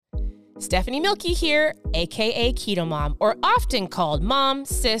Stephanie Milky here, aka Keto Mom, or often called mom,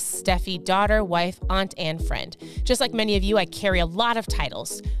 sis, Steffi, daughter, wife, aunt, and friend. Just like many of you, I carry a lot of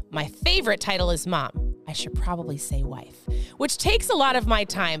titles. My favorite title is mom. I should probably say wife, which takes a lot of my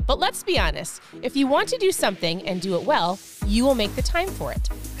time. But let's be honest, if you want to do something and do it well, you will make the time for it.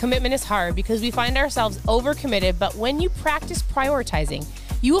 Commitment is hard because we find ourselves overcommitted, but when you practice prioritizing,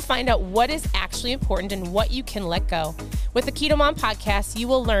 you will find out what is actually important and what you can let go. With the Keto Mom podcast, you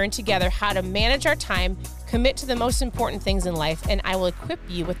will learn together how to manage our time, commit to the most important things in life, and I will equip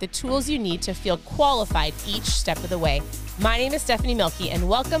you with the tools you need to feel qualified each step of the way. My name is Stephanie Milky, and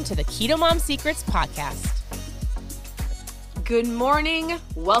welcome to the Keto Mom Secrets podcast. Good morning.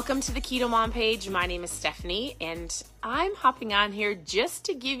 Welcome to the Keto Mom page. My name is Stephanie, and I'm hopping on here just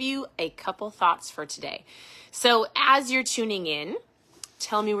to give you a couple thoughts for today. So as you're tuning in,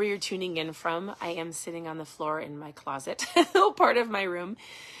 tell me where you're tuning in from. I am sitting on the floor in my closet, part of my room,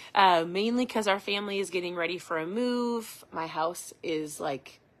 mainly because our family is getting ready for a move. My house is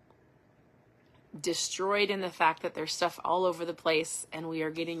like destroyed in the fact that there's stuff all over the place and we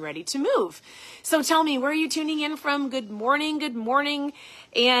are getting ready to move. So tell me, where are you tuning in from? Good morning. Good morning.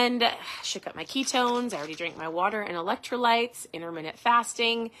 And I shook up my ketones. I already drank my water and electrolytes, intermittent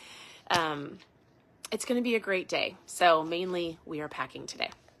fasting. It's going to be a great day. So mainly we are packing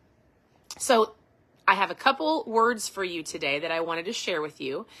today. So I have a couple words for you today that I wanted to share with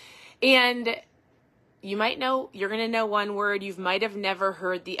you. And you might know, you're going to know one word. You might have never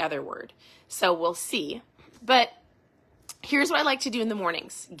heard the other word. So we'll see. But here's what I like to do in the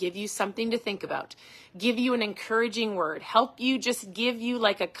mornings. Give you something to think about. Give you an encouraging word. Help you, just give you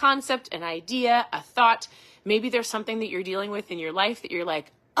like a concept, an idea, a thought. Maybe there's something that you're dealing with in your life that you're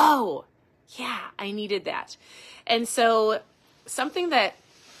like, oh, yeah, I needed that. And so something that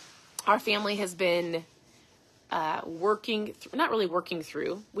our family has been not really working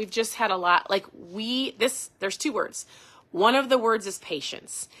through. We've just had a lot, there's two words. One of the words is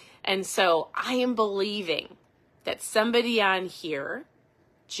patience. And so I am believing that somebody on here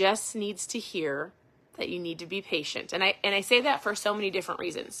just needs to hear that you need to be patient. And I say that for so many different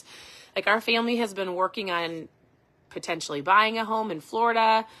reasons. Like our family has been working on potentially buying a home in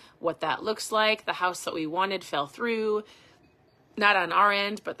Florida, what that looks like. The house that we wanted fell through, not on our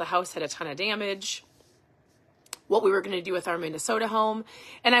end, but the house had a ton of damage. What we were going to do with our Minnesota home.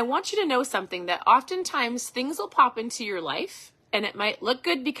 And I want you to know something, that oftentimes things will pop into your life and it might look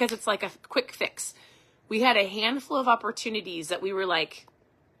good because it's like a quick fix. We had a handful of opportunities that we were like,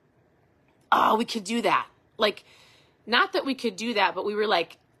 oh, we could do that. Like, not that we could do that, but we were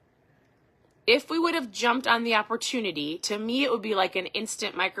like, if we would have jumped on the opportunity, to me, it would be like an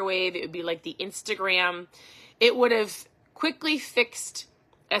instant microwave. It would be like the Instagram. It would have quickly fixed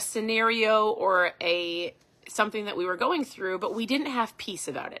a scenario or something that we were going through, but we didn't have peace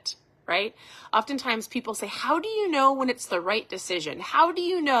about it, right? Oftentimes people say, how do you know when it's the right decision? How do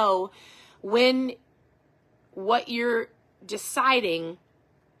you know when what you're deciding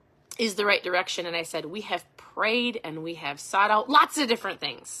is the right direction? And I said, we have prayed and we have sought out lots of different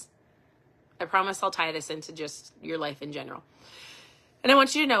things. I promise I'll tie this into just your life in general. And I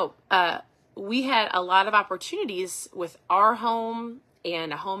want you to know, we had a lot of opportunities with our home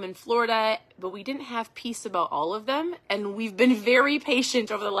and a home in Florida, but we didn't have peace about all of them. And we've been very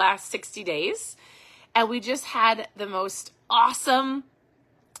patient over the last 60 days. And we just had the most awesome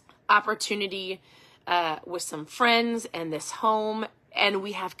opportunity with some friends and this home. And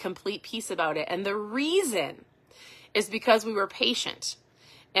we have complete peace about it. And the reason is because we were patient.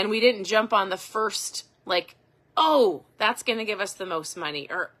 And we didn't jump on the first, like, oh, that's going to give us the most money.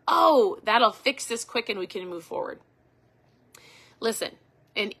 Or, oh, that'll fix this quick and we can move forward. Listen,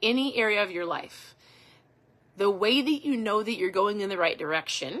 in any area of your life, the way that you know that you're going in the right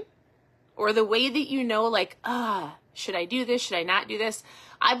direction, or the way that you know, like, should I do this? Should I not do this?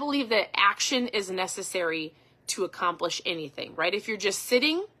 I believe that action is necessary to accomplish anything, right? If you're just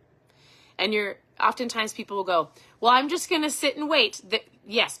sitting and oftentimes people will go, well, I'm just going to sit and wait.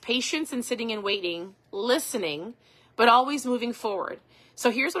 Yes, patience and sitting and waiting, listening, but always moving forward. So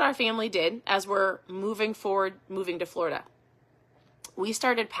here's what our family did as we're moving forward, moving to Florida. We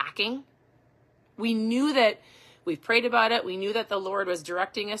started packing. We knew that we prayed about it. We knew that the Lord was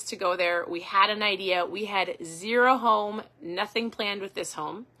directing us to go there. We had an idea. We had zero home, nothing planned with this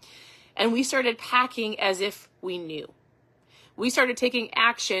home. And we started packing as if we knew. We started taking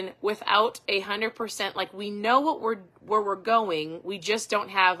action without 100%, like we know where we're going. We just don't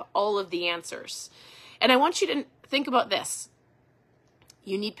have all of the answers. And I want you to think about this.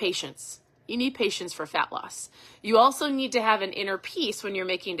 You need patience. You need patience for fat loss. You also need to have an inner peace when you're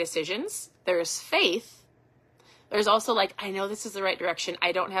making decisions. There's faith, There's also like, I know this is the right direction.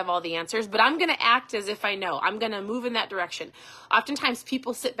 I don't have all the answers, but I'm going to act as if I know. I'm going to move in that direction. Oftentimes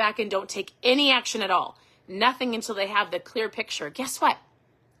people sit back and don't take any action at all. Nothing until they have the clear picture. Guess what?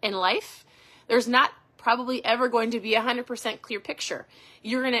 In life, there's not probably ever going to be 100% clear picture.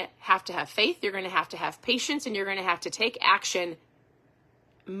 You're going to have faith. You're going to have patience, and you're going to have to take action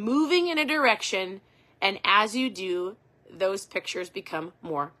moving in a direction. And as you do, those pictures become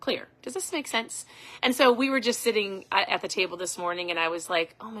more clear. Does this make sense? And so we were just sitting at the table this morning, and I was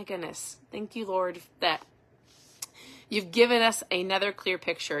like, oh my goodness, thank you, Lord, that you've given us another clear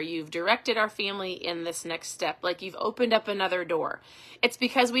picture. You've directed our family in this next step. Like you've opened up another door. It's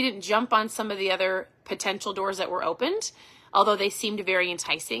because we didn't jump on some of the other potential doors that were opened, although they seemed very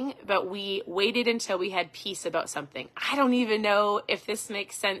enticing, but we waited until we had peace about something. I don't even know if this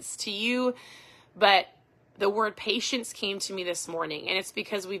makes sense to you, but the word patience came to me this morning, and it's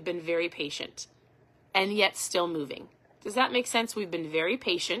because we've been very patient and yet still moving. Does that make sense? We've been very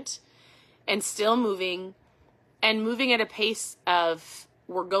patient and still moving, and moving at a pace of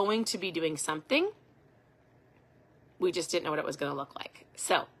we're going to be doing something. We just didn't know what it was going to look like.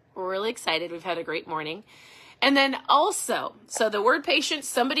 So we're really excited. We've had a great morning. And then also, so the word patience,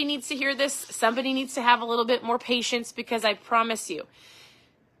 somebody needs to hear this. Somebody needs to have a little bit more patience, because I promise you,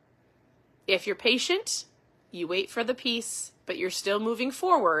 if you're patient, you wait for the peace, but you're still moving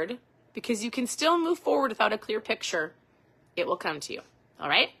forward, because you can still move forward without a clear picture. It will come to you. All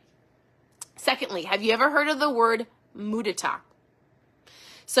right. Secondly, have you ever heard of the word mudita?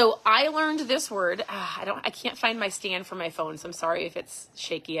 So I learned this word. I can't find my stand for my phone, so I'm sorry if it's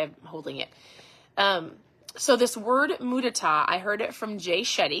shaky. I'm holding it. So this word mudita, I heard it from Jay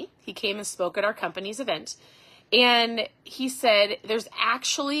Shetty. He came and spoke at our company's event. And he said, there's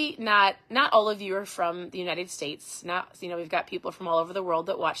actually not all of you are from the United States. We've got people from all over the world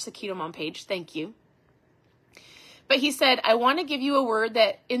that watch the Keto Mom page. Thank you. But he said, I want to give you a word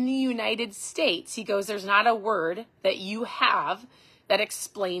that in the United States, he goes, there's not a word that you have that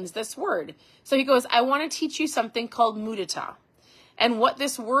explains this word. So he goes, I want to teach you something called mudita. And what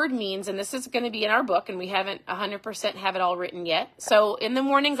this word means, and this is going to be in our book, and we haven't 100% have it all written yet. So in the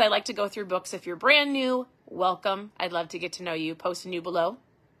mornings, I like to go through books. If you're brand new, welcome. I'd love to get to know you. Post a new below.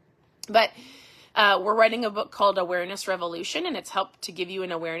 But we're writing a book called Awareness Revolution, and it's helped to give you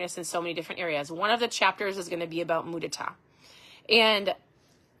an awareness in so many different areas. One of the chapters is going to be about mudita. And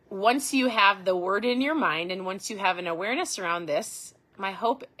once you have the word in your mind, and once you have an awareness around this, my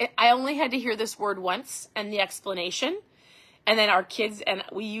hope, I only had to hear this word once and the explanation. And then our kids, and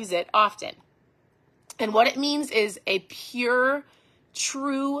we use it often. And what it means is a pure,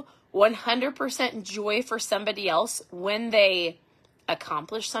 true, 100% joy for somebody else when they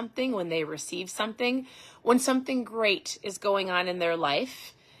accomplish something, when they receive something, when something great is going on in their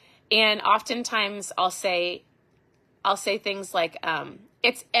life. And oftentimes I'll say things like,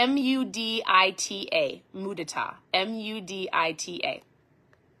 it's M-U-D-I-T-A, mudita, M-U-D-I-T-A.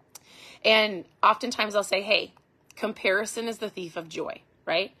 And oftentimes I'll say, hey, comparison is the thief of joy,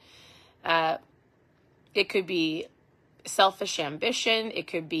 right? It could be selfish ambition. It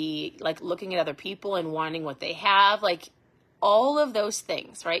could be like looking at other people and wanting what they have, like all of those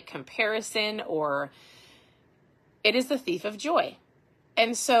things, right? Comparison, or it is the thief of joy.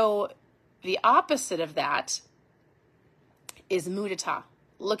 And so the opposite of that is mudita,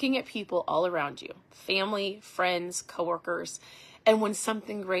 looking at people all around you, family, friends, coworkers, and when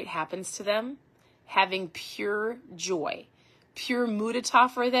something great happens to them, having pure joy, pure mudita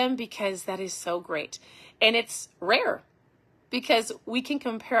for them, because that is so great. And it's rare because we can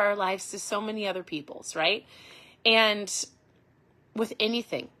compare our lives to so many other people's, right? And with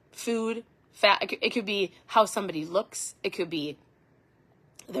anything, food, fat, it could be how somebody looks. It could be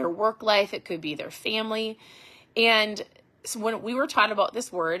their work life. It could be their family. And so when we were taught about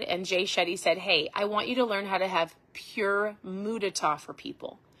this word, and Jay Shetty said, hey, I want you to learn how to have pure mudita for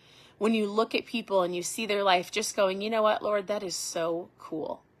people. When you look at people and you see their life, just going, you know what, Lord, that is so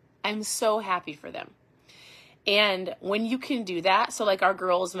cool. I'm so happy for them. And when you can do that, so like our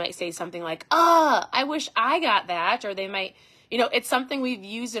girls might say something like, I wish I got that. Or they might, it's something we've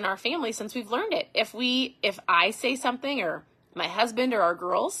used in our family since we've learned it. If I say something, or my husband or our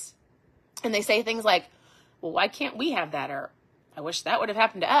girls, and they say things like, well, why can't we have that? Or I wish that would have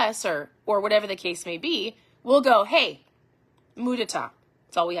happened to us, or whatever the case may be, we'll go, hey, mudita.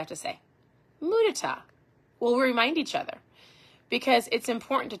 That's all we have to say. Mudita. We'll remind each other, because it's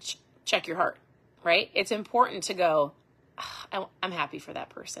important to check your heart, right? It's important to go, I'm happy for that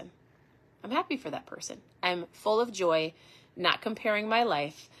person. I'm happy for that person. I'm full of joy, not comparing my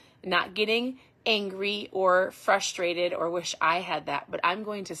life, not getting angry or frustrated or wish I had that, but I'm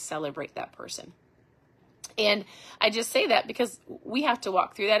going to celebrate that person. And I just say that because we have to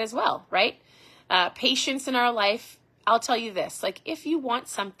walk through that as well, right? Patience in our life. I'll tell you this, like if you want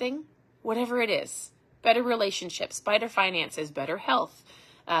something, whatever it is, better relationships, better finances, better health,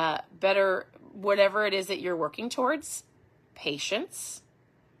 better whatever it is that you're working towards, patience.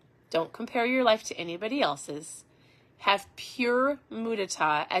 Don't compare your life to anybody else's. Have pure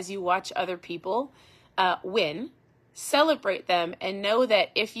mudita as you watch other people win. Celebrate them and know that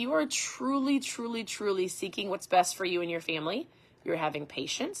if you are truly, truly, truly seeking what's best for you and your family, you're having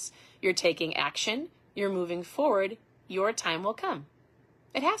patience, you're taking action, you're moving forward, your time will come.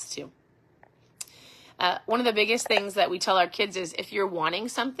 It has to. One of the biggest things that we tell our kids is if you're wanting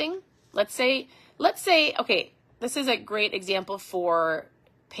something, let's say, okay, this is a great example for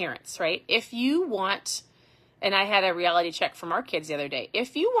parents, right? If you want, and I had a reality check from our kids the other day.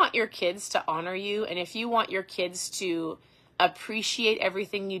 If you want your kids to honor you and if you want your kids to appreciate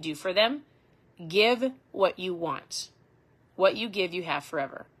everything you do for them, give what you want. What you give, you have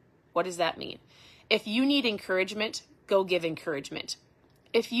forever. What does that mean? If you need encouragement, go give encouragement.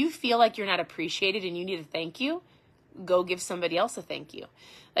 If you feel like you're not appreciated and you need a thank you, go give somebody else a thank you.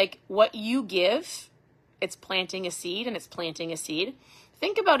 Like what you give, it's planting a seed and it's planting a seed.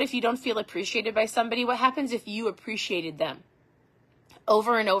 Think about if you don't feel appreciated by somebody, what happens if you appreciated them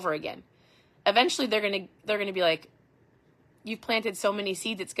over and over again? Eventually they're going to be like, you've planted so many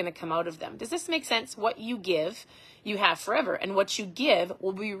seeds, it's going to come out of them. Does this make sense? What you give, you have forever, and what you give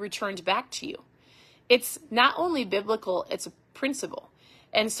will be returned back to you. It's not only biblical, it's a principle.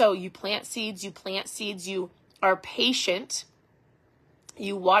 And so you plant seeds, you are patient,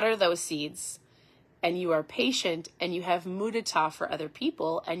 you water those seeds, and you are patient, and you have mudita for other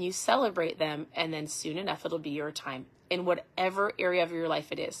people, and you celebrate them, and then soon enough, it'll be your time in whatever area of your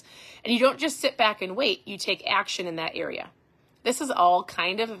life it is. And you don't just sit back and wait, you take action in that area. This is all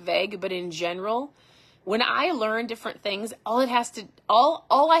kind of vague, but in general, when I learn different things, all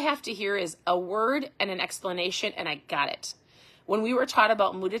I have to hear is a word and an explanation, and I got it. When we were taught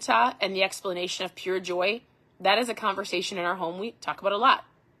about mudita and the explanation of pure joy, that is a conversation in our home we talk about a lot.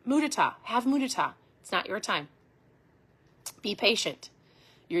 Mudita, have mudita. It's not your time. Be patient.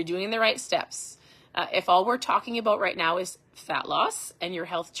 You're doing the right steps. If all we're talking about right now is fat loss and your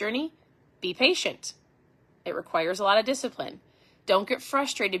health journey, be patient. It requires a lot of discipline. Don't get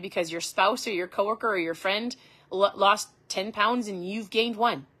frustrated because your spouse or your coworker or your friend lost 10 pounds and you've gained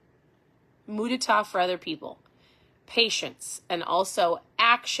 1. Mudita for other people. Patience and also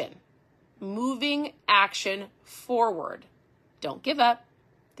action. Moving action forward. Don't give up.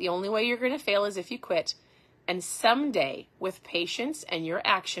 The only way you're going to fail is if you quit. And someday, with patience and your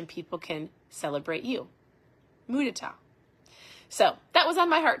action, people can celebrate you. Mudita. So that was on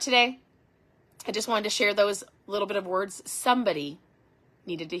my heart today. I just wanted to share those little bit of words. Somebody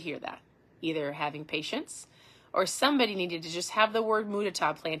needed to hear that. Either having patience or somebody needed to just have the word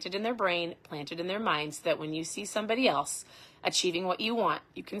mudita planted in their brain, planted in their mind, so that when you see somebody else achieving what you want,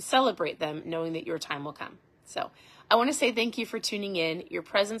 you can celebrate them knowing that your time will come. So I want to say thank you for tuning in. Your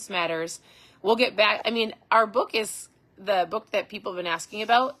presence matters. We'll get back. Our book is the book that people have been asking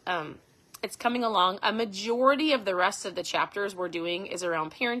about. It's coming along. A majority of the rest of the chapters we're doing is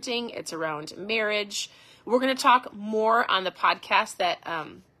around parenting. It's around marriage. We're going to talk more on the podcast that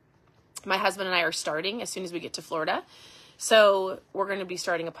my husband and I are starting as soon as we get to Florida. So we're going to be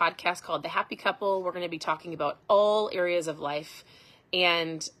starting a podcast called The Happy Couple. We're going to be talking about all areas of life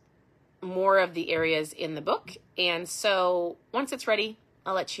and more of the areas in the book. And so once it's ready,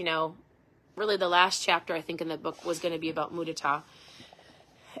 I'll let you know. Really, the last chapter, I think, in the book was going to be about mudita.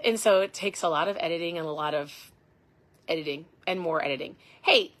 And so it takes a lot of editing and a lot of editing and more editing.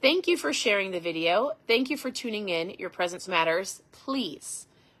 Hey, thank you for sharing the video. Thank you for tuning in. Your presence matters. Please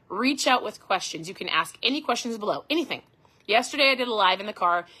reach out with questions. You can ask any questions below, anything. Yesterday, I did a live in the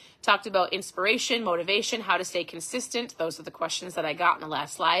car, talked about inspiration, motivation, how to stay consistent. Those are the questions that I got in the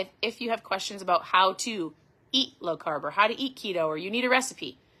last live. If you have questions about how to eat low carb or how to eat keto, or you need a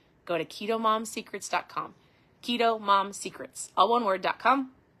recipe, go to ketomomsecrets.com. Ketomomsecrets, all one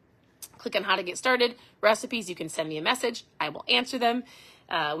word.com. Click on how to get started. Recipes, you can send me a message. I will answer them.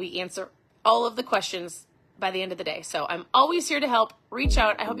 We answer all of the questions by the end of the day. So I'm always here to help. Reach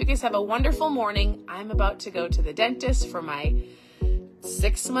out. I hope you guys have a wonderful morning. I'm about to go to the dentist for my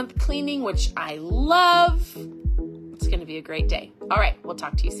 6-month cleaning, which I love. It's going to be a great day. All right. We'll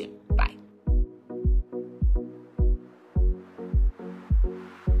talk to you soon. Bye.